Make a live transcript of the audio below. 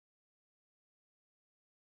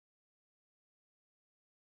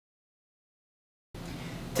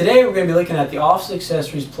Today we're going to be looking at the Office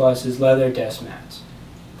Accessories Plus's leather desk mats.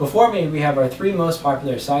 Before me we have our three most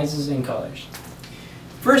popular sizes and colors.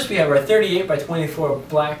 First we have our 38 by 24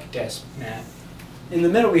 black desk mat. In the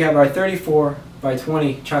middle we have our 34 by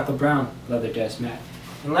 20 chocolate brown leather desk mat.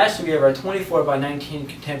 And lastly we have our 24 by 19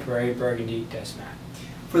 contemporary burgundy desk mat.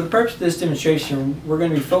 For the purpose of this demonstration we're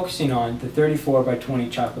going to be focusing on the 34 by 20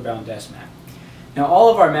 chocolate brown desk mat. Now all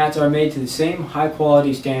of our mats are made to the same high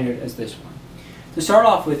quality standard as this one. To start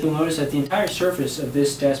off with, you'll notice that the entire surface of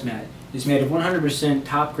this desk mat is made of 100%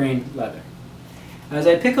 top grain leather. As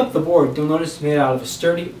I pick up the board, you'll notice it's made out of a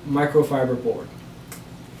sturdy microfiber board.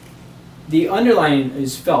 The underlining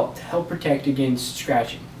is felt to help protect against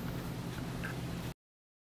scratching.